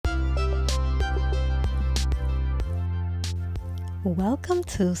Welcome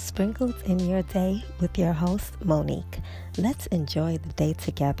to Sprinkles in Your Day with your host, Monique. Let's enjoy the day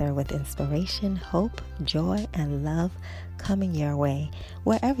together with inspiration, hope, joy, and love coming your way.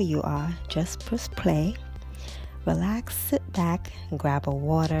 Wherever you are, just press play, relax, sit back, and grab a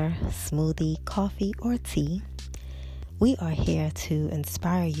water, smoothie, coffee, or tea. We are here to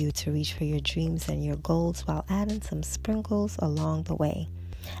inspire you to reach for your dreams and your goals while adding some sprinkles along the way.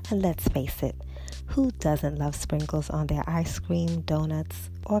 And let's face it, who doesn't love sprinkles on their ice cream, donuts,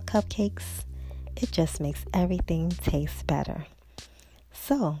 or cupcakes? It just makes everything taste better.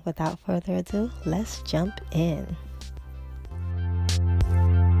 So, without further ado, let's jump in.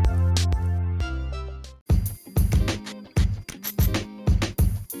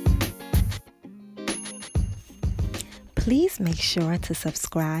 Please make sure to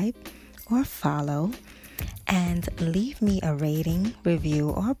subscribe or follow and leave me a rating,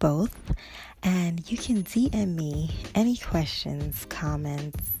 review, or both. And you can DM me any questions,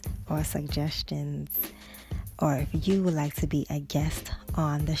 comments, or suggestions, or if you would like to be a guest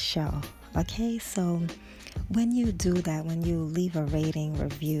on the show. Okay, so when you do that, when you leave a rating,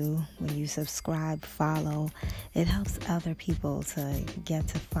 review, when you subscribe, follow, it helps other people to get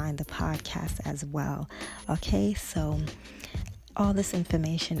to find the podcast as well. Okay, so all this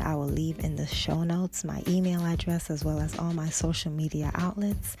information I will leave in the show notes, my email address, as well as all my social media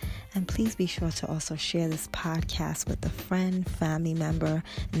outlets. And please be sure to also share this podcast with a friend, family member,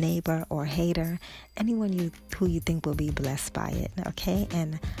 neighbor, or hater, anyone who you think will be blessed by it, okay?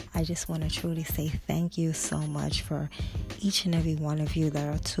 And I just want to truly say thank you so much for each and every one of you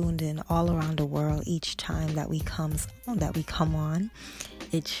that are tuned in all around the world each time that we come on.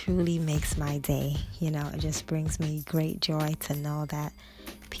 It truly makes my day. It just brings me great joy to know that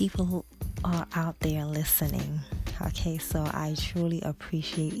people are out there listening. Okay, so I truly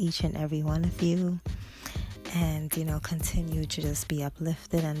appreciate each and every one of you. And, continue to just be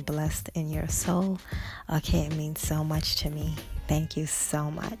uplifted and blessed in your soul. Okay, it means so much to me. Thank you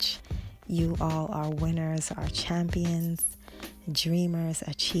so much. You all are winners, are champions, dreamers,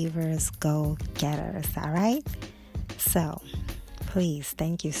 achievers, go-getters, all right? So, please,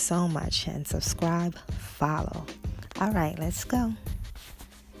 thank you so much, and subscribe, follow. All right, let's go.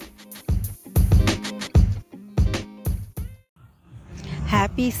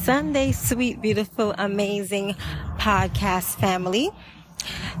 Happy Sunday, sweet, beautiful, amazing podcast family.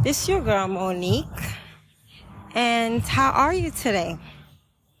 This is your girl, Monique. And how are you today?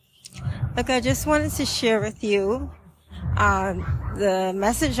 Look, I just wanted to share with you the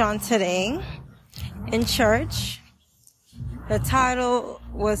message on today in church. The title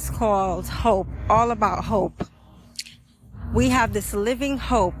was called Hope, all about hope. We have this living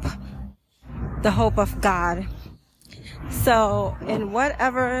hope, the hope of God. So in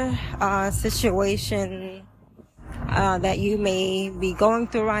whatever situation that you may be going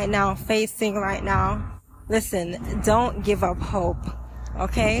through right now, facing right now, listen, don't give up hope,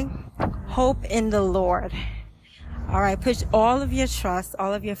 okay? Hope in the Lord. All right, put all of your trust,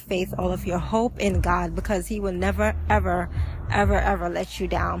 all of your faith, all of your hope in God, because He will never, ever, ever, ever let you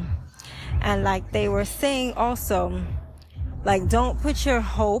down. And like they were saying also, like, don't put your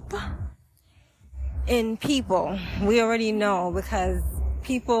hope in people. We already know, because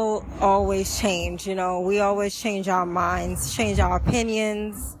people always change. We always change our minds, change our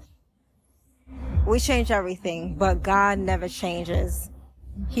opinions. We change everything, but God never changes.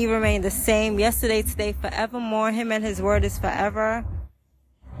 He remained the same yesterday, today, forevermore. Him and His word is forever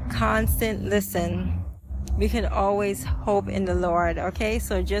constant. Listen, we can always hope in the Lord, okay?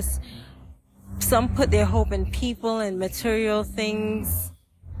 So just, some put their hope in people and material things,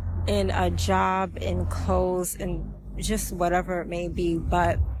 in a job, in clothes, in just whatever it may be.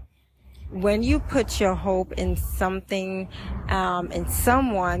 But when you put your hope in something, in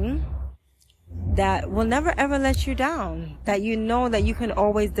someone that will never ever let you down, that you know that you can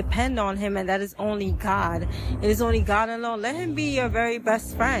always depend on Him, and that is only God. It is only God alone. Let Him be your very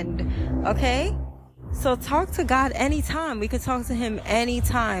best friend, okay? So talk to God anytime. We could talk to Him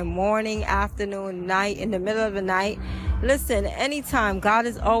anytime, morning, afternoon, night, in the middle of the night. Listen, anytime. God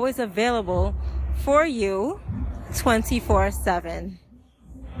is always available for you 24/7.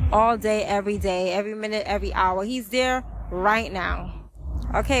 All day, every minute, every hour. He's there right now.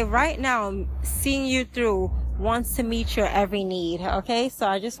 Okay, right now, seeing you through, wants to meet your every need. Okay, so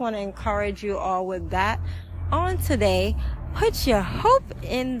I just want to encourage you all with that on today. Put your hope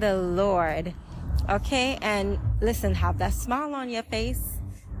in the Lord. Okay, and listen, have that smile on your face.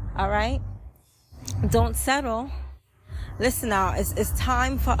 All right, don't settle. Listen now, it's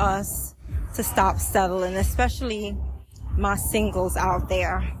time for us to stop settling, especially my singles out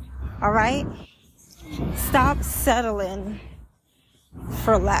there. All right, stop settling.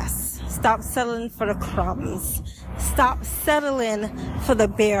 for less. Stop settling for the crumbs. Stop settling for the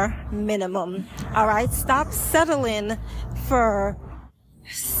bare minimum. All right? Stop settling for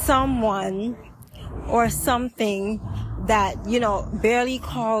someone or something that, barely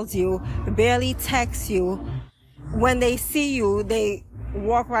calls you, barely texts you. When they see you, they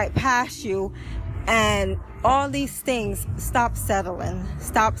walk right past you, and all these things. Stop settling.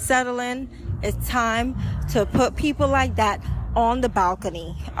 Stop settling. It's time to put people like that on the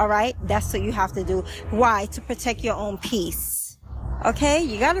balcony. All right? That's what you have to do. Why? To protect your own peace. Okay?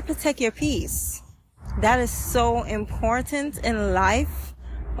 You got to protect your peace. That is so important in life.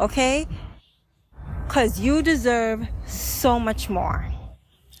 Okay? Because you deserve so much more.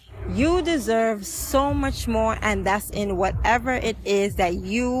 You deserve so much more, and that's in whatever it is that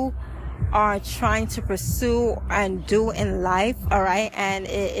you are trying to pursue and do in life. All right? And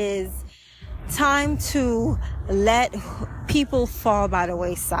it is time to let people fall by the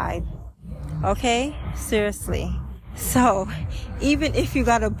wayside. Okay? Seriously. So, even if you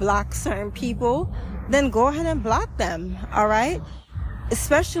gotta block certain people, then go ahead and block them. All right?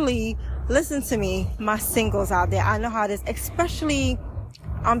 Especially, listen to me, my singles out there. I know how it is. Especially,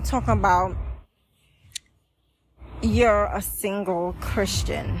 I'm talking about you're a single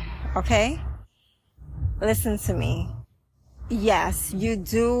Christian. Okay? Listen to me. Yes, you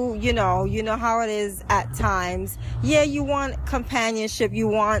do, you know how it is at times. Yeah, you want companionship, you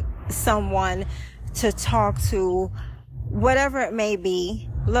want someone to talk to, whatever it may be.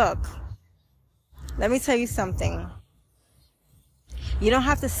 Look, let me tell you something. You don't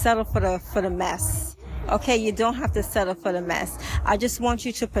have to settle for the mess. Okay, you don't have to settle for the mess. I just want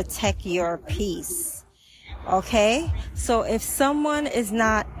you to protect your peace. Okay? So if someone is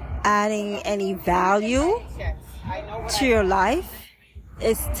not adding any value to your life,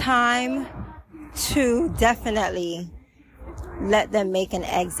 it's time to definitely let them make an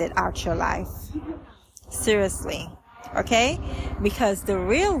exit out your life. Seriously. Okay? Because the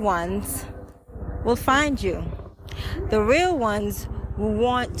real ones will find you. The real ones will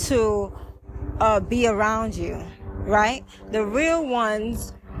want to be around you, right? The real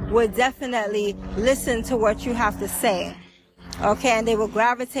ones will definitely listen to what you have to say. Okay, and they will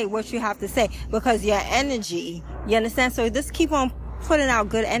gravitate what you have to say because your energy, you understand? So just keep on putting out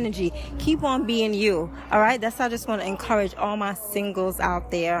good energy. Keep on being you. All right? That's how I just want to encourage all my singles out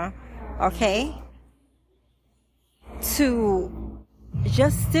there. Okay? To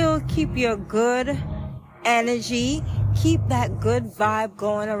just still keep your good energy. Keep that good vibe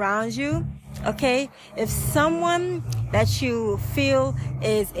going around you. Okay? If someone that you feel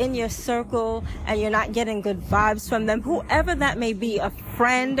is in your circle and you're not getting good vibes from them, whoever that may be, a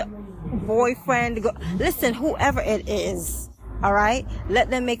friend, boyfriend, listen, whoever it is, all right? Let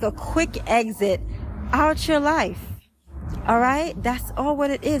them make a quick exit out your life. All right? That's all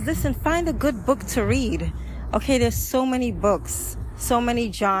what it is. Listen, find a good book to read. Okay? There's so many books, so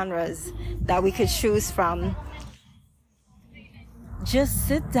many genres that we could choose from. Just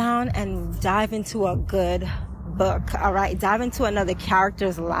sit down and dive into a good book, all right? Dive into another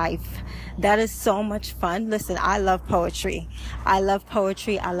character's life. That is so much fun. Listen, I love poetry. I love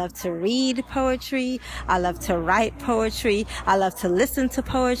poetry. I love to read poetry. I love to write poetry. I love to listen to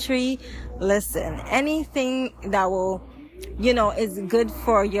poetry. Listen, anything that will, is good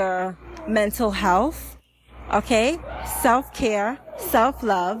for your mental health, okay? Self-care,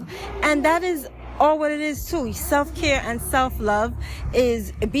 self-love, and that is all what it is too. Self-care and self-love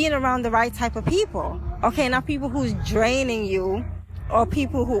is being around the right type of people. Okay, not people who's draining you or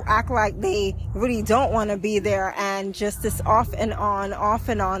people who act like they really don't want to be there and just this off and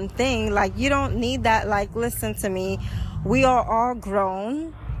on thing. Like, you don't need that. Like, listen to me. We are all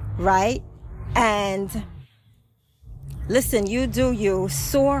grown, right? And listen, you do you.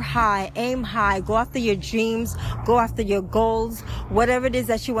 Soar high, aim high, go after your dreams, go after your goals, whatever it is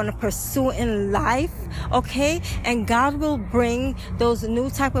that you want to pursue in life, okay? And God will bring those new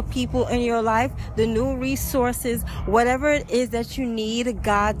type of people in your life, the new resources, whatever it is that you need,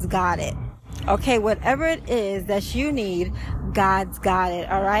 God's got it. Okay, whatever it is that you need, God's got it,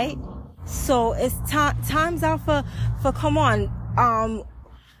 all right? So it's time's out for come on,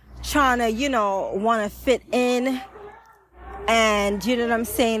 trying to, want to fit in. And you know what I'm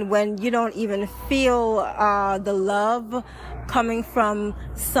saying? When you don't even feel the love coming from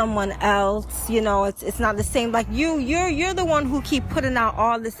someone else, it's not the same. Like you're the one who keep putting out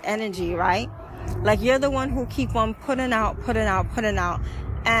all this energy, right? Like you're the one who keep on putting out,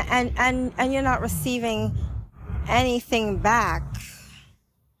 and you're not receiving anything back.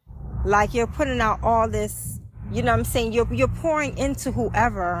 Like you're putting out all this, you know what I'm saying? You're pouring into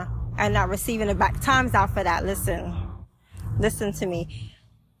whoever and not receiving it back. Time's out for that. Listen. Listen to me.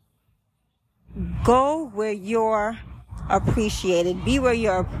 Go where you're appreciated. Be where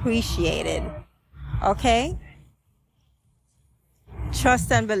you're appreciated. Okay?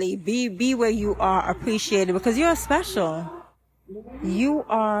 Trust and believe. Be where you are appreciated, because you're special. You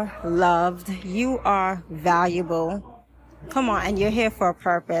are loved. You are valuable. Come on, and you're here for a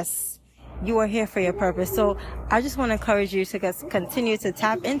purpose. You are here for your purpose. So I just want to encourage you to continue to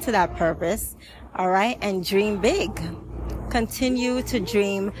tap into that purpose, all right, and dream big. Continue to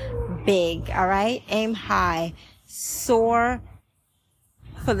dream big, all right? Aim high. Soar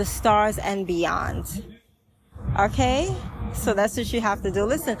for the stars and beyond. Okay? So that's what you have to do.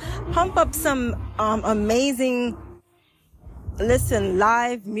 Listen, pump up some amazing,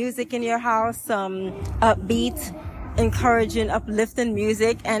 live music in your house, some upbeat, encouraging, uplifting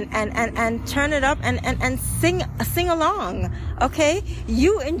music, and turn it up and sing along. Okay?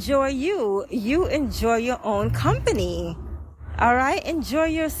 You enjoy your own company. All right? Enjoy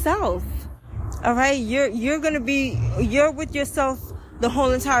yourself. All right? You're with yourself the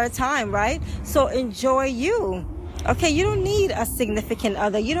whole entire time, right? So enjoy you. Okay? You don't need a significant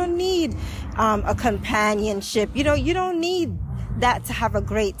other. You don't need a companionship. You don't need that to have a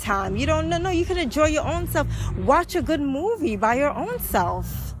great time. You can enjoy your own self. Watch a good movie by your own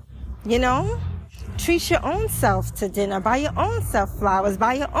self. Treat your own self to dinner. Buy your own self flowers.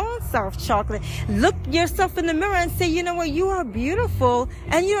 Buy your own self chocolate. Look yourself in the mirror and say, you know what, you are beautiful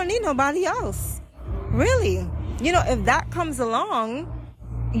and you don't need nobody else. Really. If that comes along,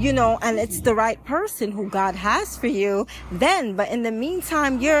 and it's the right person who God has for you, then, but in the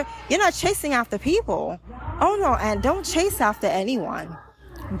meantime, you're not chasing after people. Oh no, and don't chase after anyone.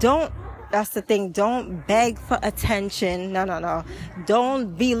 That's the thing. Don't beg for attention. No.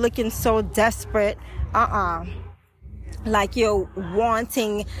 Don't be looking so desperate. Like you're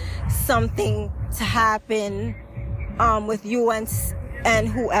wanting something to happen, with you and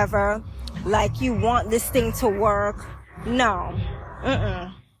whoever. Like you want this thing to work. No.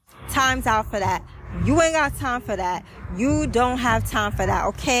 Time's out for that. You ain't got time for that. You don't have time for that,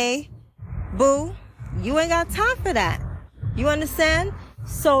 okay? Boo, you ain't got time for that. You understand?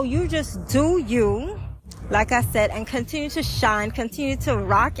 So you just do you, like I said, and continue to shine, continue to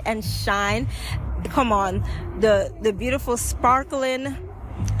rock and shine. Come on, the beautiful, sparkling,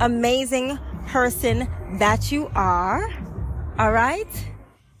 amazing person that you are, all right?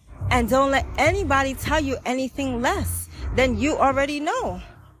 And don't let anybody tell you anything less than you already know.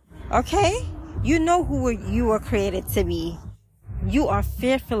 Okay? You know who you were created to be. You are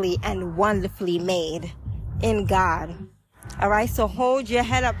fearfully and wonderfully made in God. All right? So hold your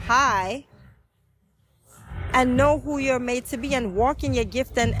head up high and know who you're made to be and walk in your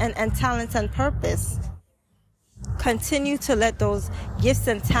gift and talents and purpose. Continue to let those gifts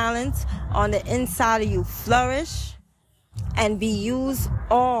and talents on the inside of you flourish and be used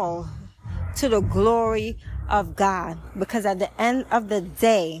all to the glory of God. Because at the end of the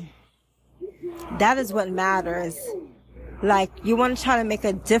day, that is what matters. Like, you want to try to make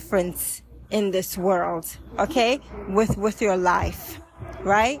a difference in this world, okay? With your life,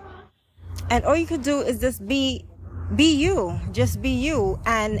 right? And all you could do is just be you. Just be you.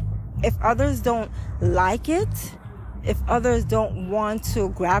 And if others don't like it, if others don't want to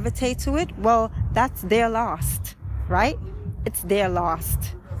gravitate to it, well, that's their loss, right? It's their loss.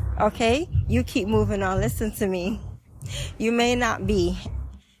 Okay? You keep moving on. Listen to me. You may not be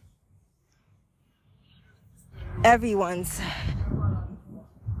everyone's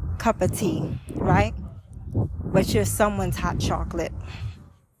cup of tea, right? But you're someone's hot chocolate.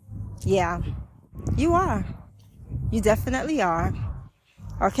 Yeah, you are. You definitely are.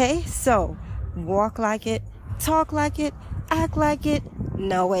 Okay? So, walk like it, talk like it, act like it,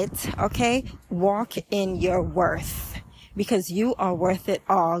 know it. Okay? Walk in your worth. Because you are worth it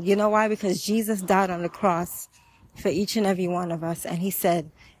all. You know why? Because Jesus died on the cross for each and every one of us. And he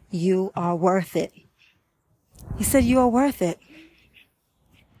said, you are worth it. He said, you are worth it.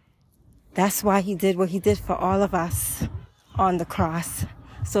 That's why he did what he did for all of us on the cross.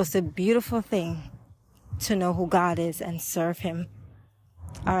 So it's a beautiful thing to know who God is and serve him.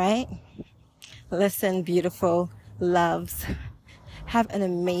 All right? Listen, beautiful loves. Have an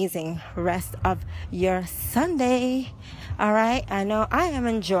amazing rest of your Sunday. All right? I know I am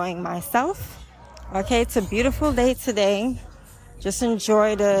enjoying myself. Okay? It's a beautiful day today. Just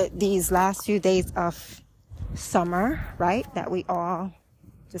enjoy these last few days of summer, right? That we all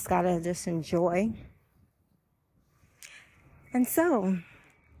just gotta just enjoy. And so,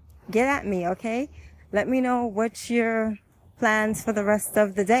 get at me, okay? Let me know what's your plans for the rest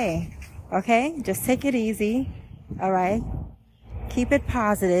of the day, okay? Just take it easy, all right? Keep it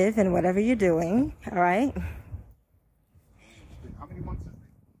positive in whatever you're doing, all right?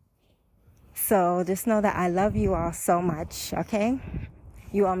 So just know that I love you all so much, okay?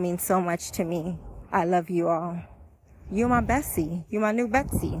 You all mean so much to me. I love you all. You're my Bessie. You're my new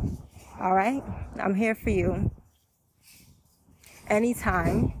Betsy. All right? I'm here for you.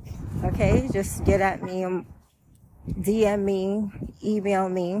 Anytime, okay? Just get at me, DM me, email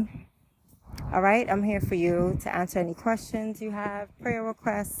me. All right? I'm here for you to answer any questions you have, prayer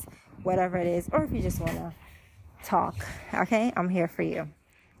requests, whatever it is, or if you just want to talk, okay? I'm here for you.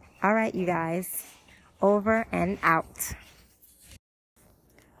 All right, you guys, over and out.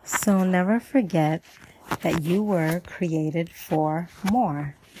 So never forget that you were created for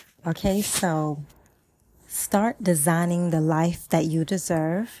more. Okay, so start designing the life that you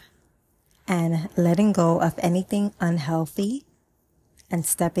deserve and letting go of anything unhealthy and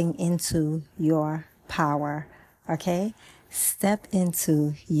stepping into your power. Okay, step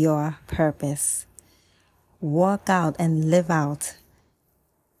into your purpose. Walk out and live out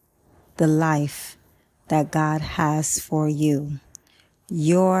the life that God has for you.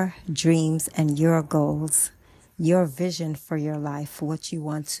 Your dreams and your goals, your vision for your life, what you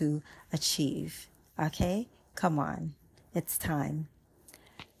want to achieve. Okay? Come on. It's time.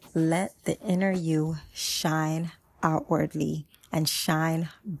 Let the inner you shine outwardly and shine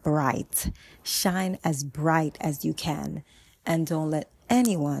bright. Shine as bright as you can. And don't let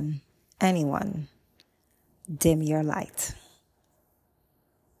anyone dim your light.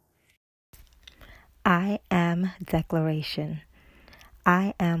 I am declaration.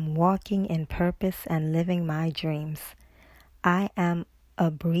 I am walking in purpose and living my dreams. I am a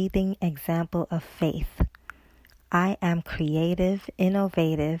breathing example of faith. I am creative,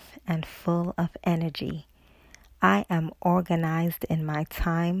 innovative, and full of energy. I am organized in my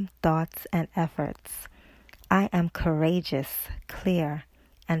time, thoughts, and efforts. I am courageous, clear,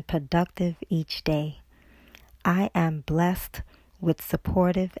 and productive each day. I am blessed with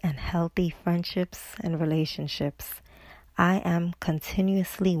supportive and healthy friendships and relationships. I am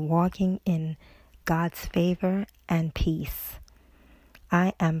continuously walking in God's favor and peace.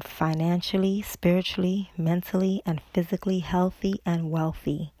 I am financially, spiritually, mentally, and physically healthy and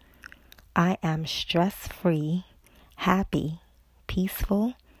wealthy. I am stress-free, happy,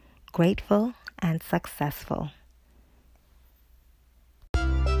 peaceful, grateful, and successful.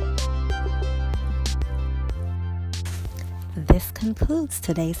 This concludes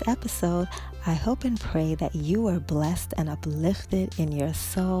today's episode. I hope and pray that you are blessed and uplifted in your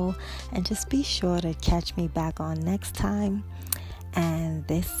soul. And just be sure to catch me back on next time. And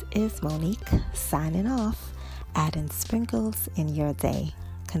this is Monique signing off, adding sprinkles in your day.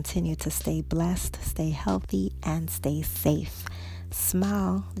 Continue to stay blessed, stay healthy, and stay safe.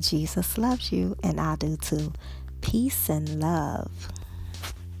 Smile. Jesus loves you, and I do too. Peace and love.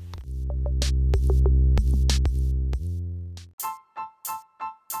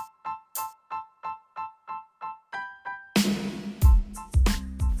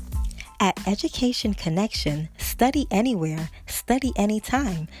 At Education Connection, study anywhere, study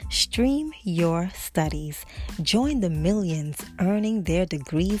anytime. Stream your studies. Join the millions earning their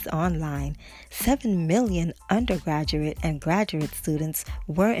degrees online. 7 million undergraduate and graduate students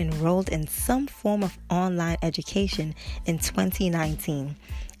were enrolled in some form of online education in 2019.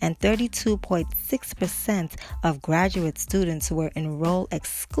 And 32.6% of graduate students were enrolled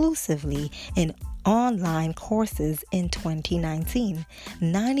exclusively in online courses in 2019.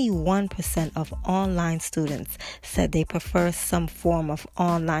 91% of online students said they prefer some form of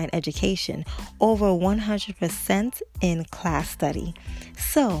online education, over 100% in class study.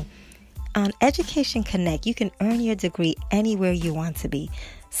 So, on Education Connect, you can earn your degree anywhere you want to be.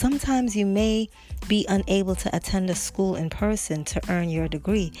 Sometimes you may be unable to attend a school in person to earn your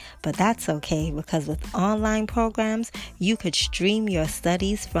degree, but that's okay because with online programs, you could stream your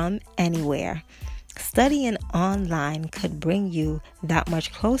studies from anywhere. Studying online could bring you that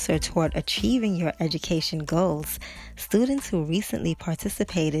much closer toward achieving your education goals. Students who recently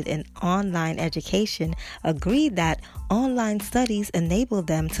participated in online education agreed that online studies enabled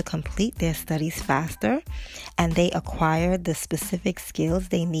them to complete their studies faster, and they acquired the specific skills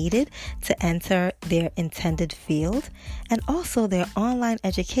they needed to enter their intended field, and also their online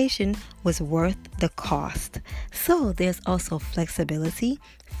education was worth the cost. So there's also flexibility.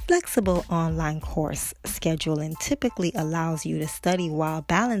 Flexible online course scheduling typically allows you to study while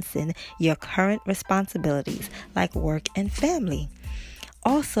balancing your current responsibilities like work and family.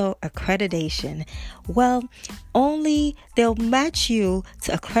 Also, accreditation. Well, they'll match you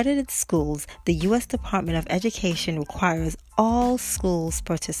to accredited schools. The U.S. Department of Education requires all schools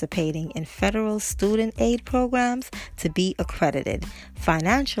participating in federal student aid programs to be accredited.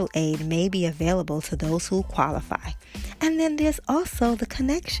 Financial aid may be available to those who qualify. And then there's also the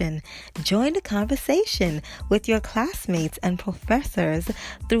connection. Join the conversation with your classmates and professors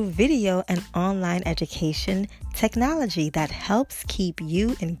through video and online education technology that helps keep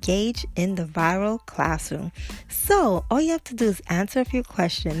you engaged in the viral classroom. So all you have to do is answer a few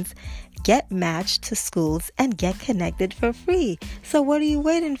questions, get matched to schools, and get connected for free. So what are you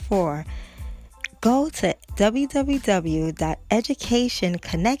waiting for? Go to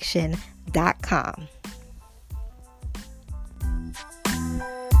www.educationconnection.com.